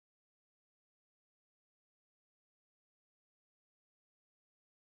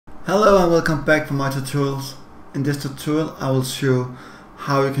Hello and welcome back for my tutorials. In this tutorial I will show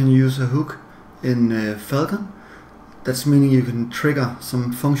how you can use a hook in Falcon. That's meaning you can trigger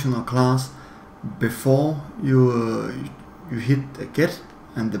some function or class before you hit the get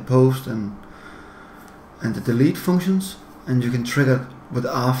and the post and the delete functions, and you can trigger it with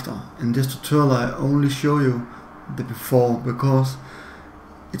after. In this tutorial I only show you the before because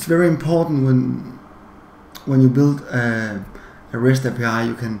it's very important when you build a REST API.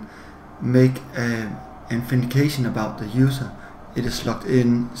 You can make an authentication about the user. It is logged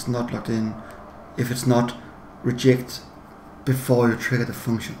in, it's not logged in. If it's not, reject before you trigger the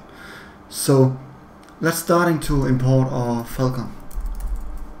function. So let's starting to import our Falcon.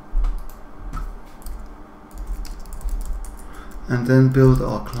 And then build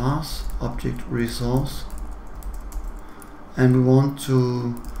our class, object resource. And we want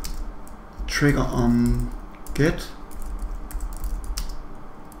to trigger on get.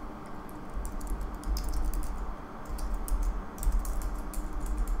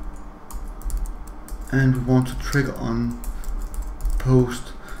 And we want to trigger on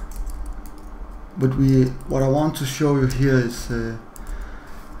post. But what I want to show you here is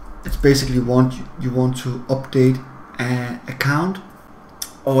it's basically you want to update an account,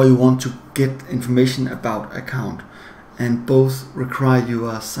 or you want to get information about account, and both require you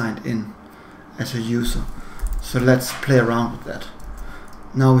are signed in as a user. So let's play around with that.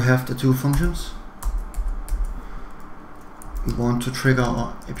 Now we have the two functions. We want to trigger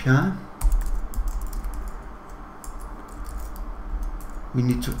our API. We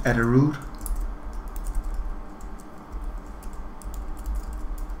need to add a root.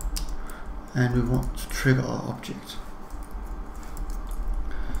 And we want to trigger our object.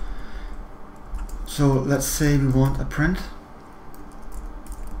 So let's say we want a print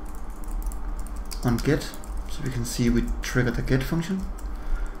on get, so we can see we trigger the get function,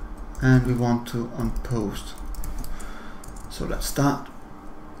 and we want to on post. So let's start.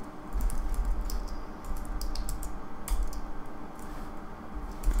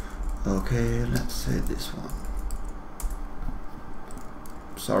 Okay, let's say this one.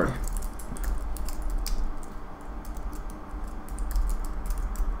 Sorry.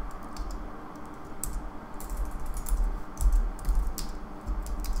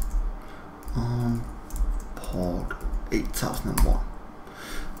 Port 8001.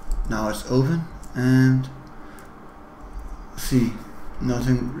 Now it's open and see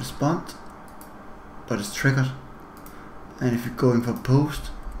nothing respond, but it's triggered. And if you're going for post,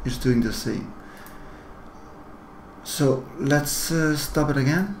 it's doing the same. So let's stop it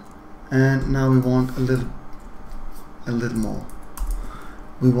again, and now we want a little more.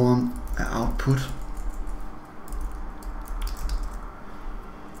 We want an output.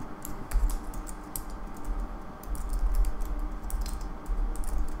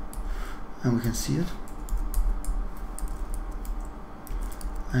 And we can see it.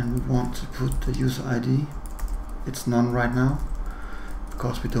 And we want to put the user ID. It's none right now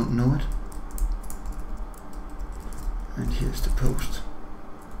because we don't know it. And here's the post.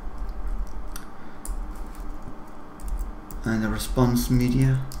 And the response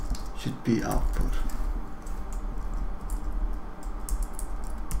media should be output.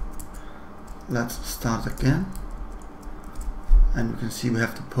 Let's start again. And we can see we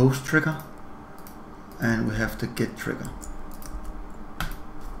have the post trigger and we have the get trigger.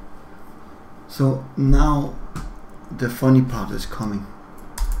 So now the funny part is coming.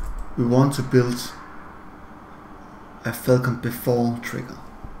 We want to build a Falcon before trigger.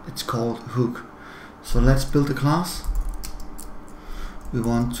 It's called hook. So let's build a class. We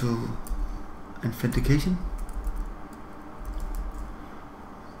want to authentication.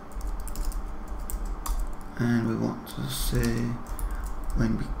 And we want to say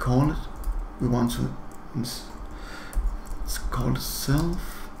when we call it, we want to it's called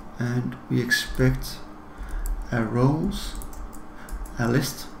self, and we expect a rows, a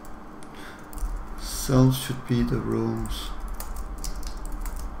list. Self should be the rows.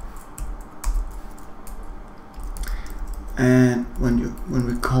 And when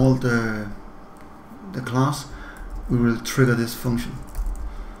we call the class, we will trigger this function.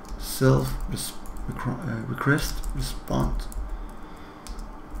 Self request respond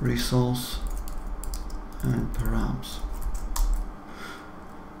resource and params.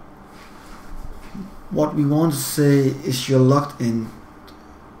 What we want to say is you're logged in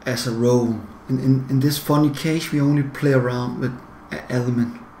as a row. In this funny case, we only play around with an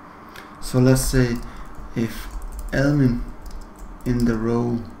element. So let's say if element in the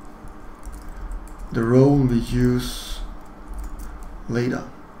row we use later.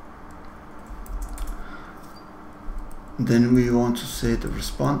 Then we want to say the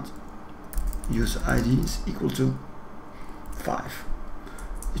response user ID is equal to 5.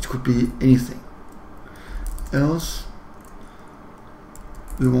 It could be anything. Else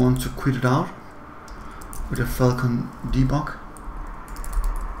we want to quit it out with a Falcon debug.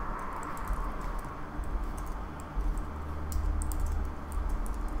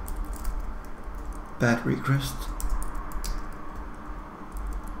 Bad request.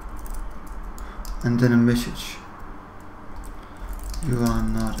 And then a message. You are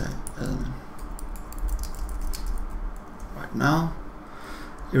not an element. Right now,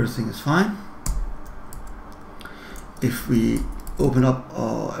 everything is fine. If we open up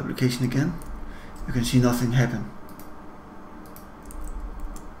our application again, you can see nothing happen.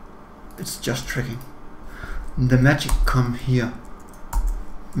 It's just tracking. The magic come here.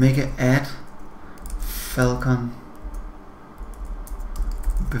 Make an add Falcon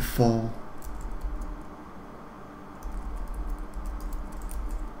before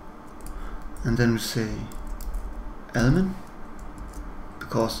and then we say element,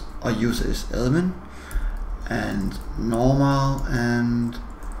 because our user is element, and normal and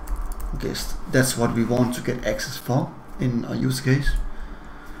guest. That's what we want to get access for in our use case.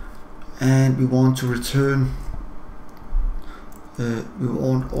 And we want to return we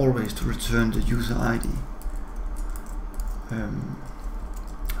want always to return the user ID,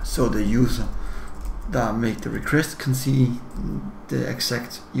 so the user that make the request can see the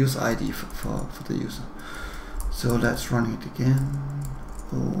exact user ID for the user. So let's run it again.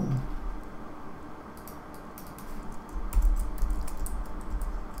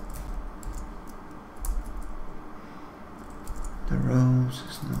 The rows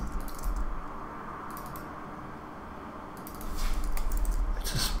is not.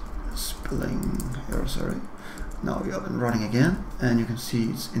 It's a spelling error, sorry. Now we're up and running again, and you can see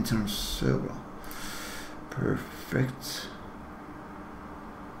it's internal server. Perfect.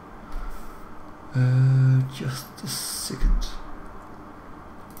 Just a second.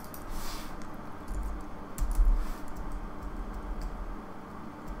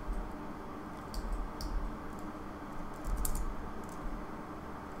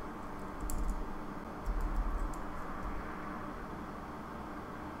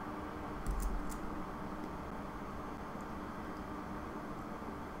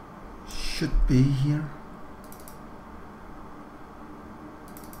 Should be here.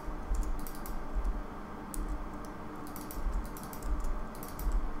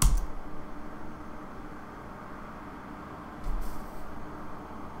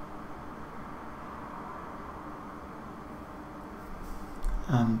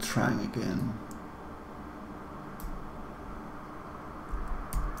 I'm trying again.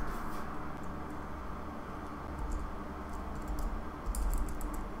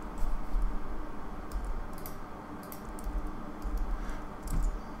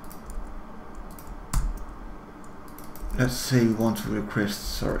 Let's say we want to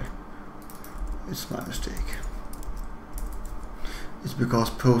request, sorry, it's my mistake. It's because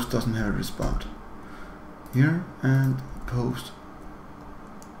post doesn't have a response. Here and post.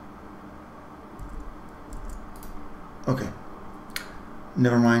 Okay,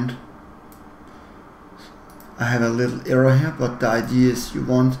 never mind. I have a little error here, but the idea is you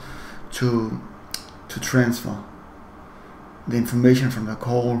want to transfer the information from the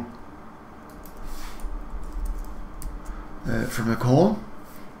call.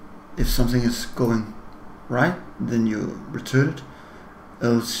 If something is going right, then you return it,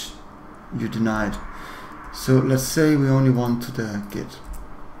 else you deny it. So let's say we only want to the get.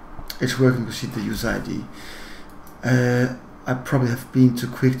 It's working to see the user ID. I probably have been too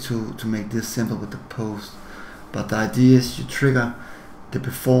quick to make this simple with the post, but the idea is you trigger the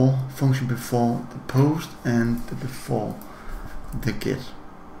before function before the post and the before the get.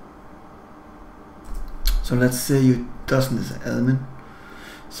 So let's say you doesn't is an element,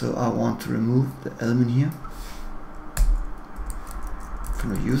 so I want to remove the element here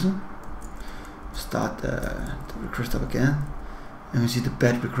from the user. Start the request up again, and we see the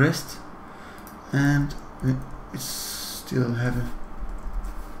bad request, and it's still have a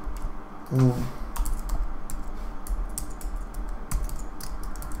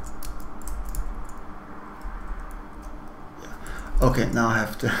Okay, now I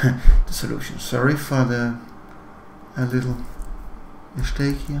have the solution. Sorry for a little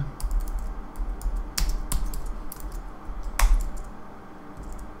mistake here.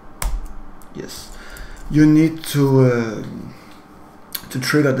 Yes, you need to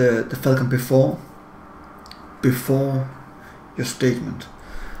trigger the Falcon before your statement.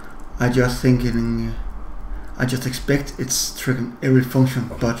 I just expect it's triggering every function,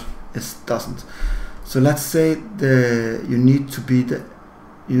 but it doesn't. So let's say you need to be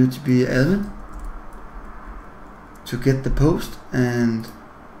admin to get the post, and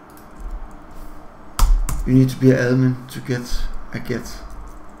you need to be an admin to get a get.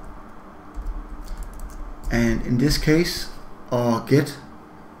 And in this case, our get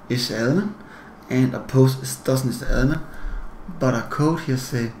is admin and our post is the admin, but our code here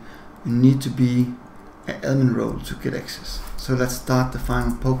say you need to be an admin role to get access. So let's start the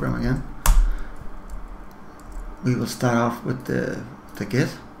final program again. We will start off with the get.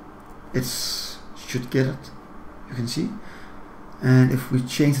 It should get it, you can see. And if we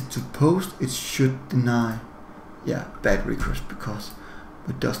change it to post, it should deny, yeah, bad request because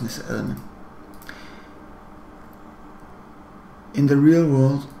it doesn't is admin. In the real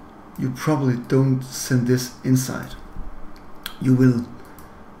world, you probably don't send this inside. You will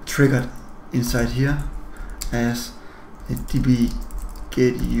trigger it inside here as a db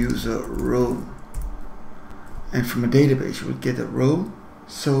get user row, and from a database you will get a row,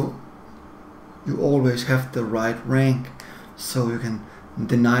 so you always have the right rank, so you can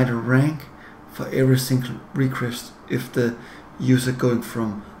deny the rank for every single request if the user going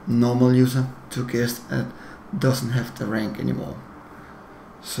from normal user to guest doesn't have the rank anymore.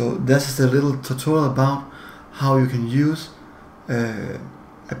 So this is a little tutorial about how you can use a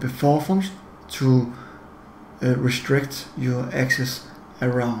before function to restrict your access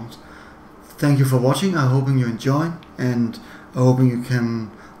around. Thank you for watching. I'm hoping you enjoy, and I'm hoping you can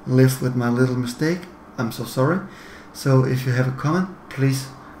live with my little mistake. I'm so sorry. So if you have a comment, please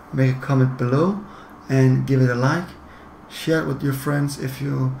make a comment below and give it a like. Share it with your friends if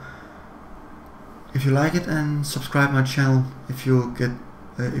you like it, and subscribe my channel if you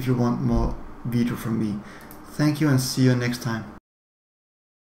want more video from me. Thank you, and see you next time.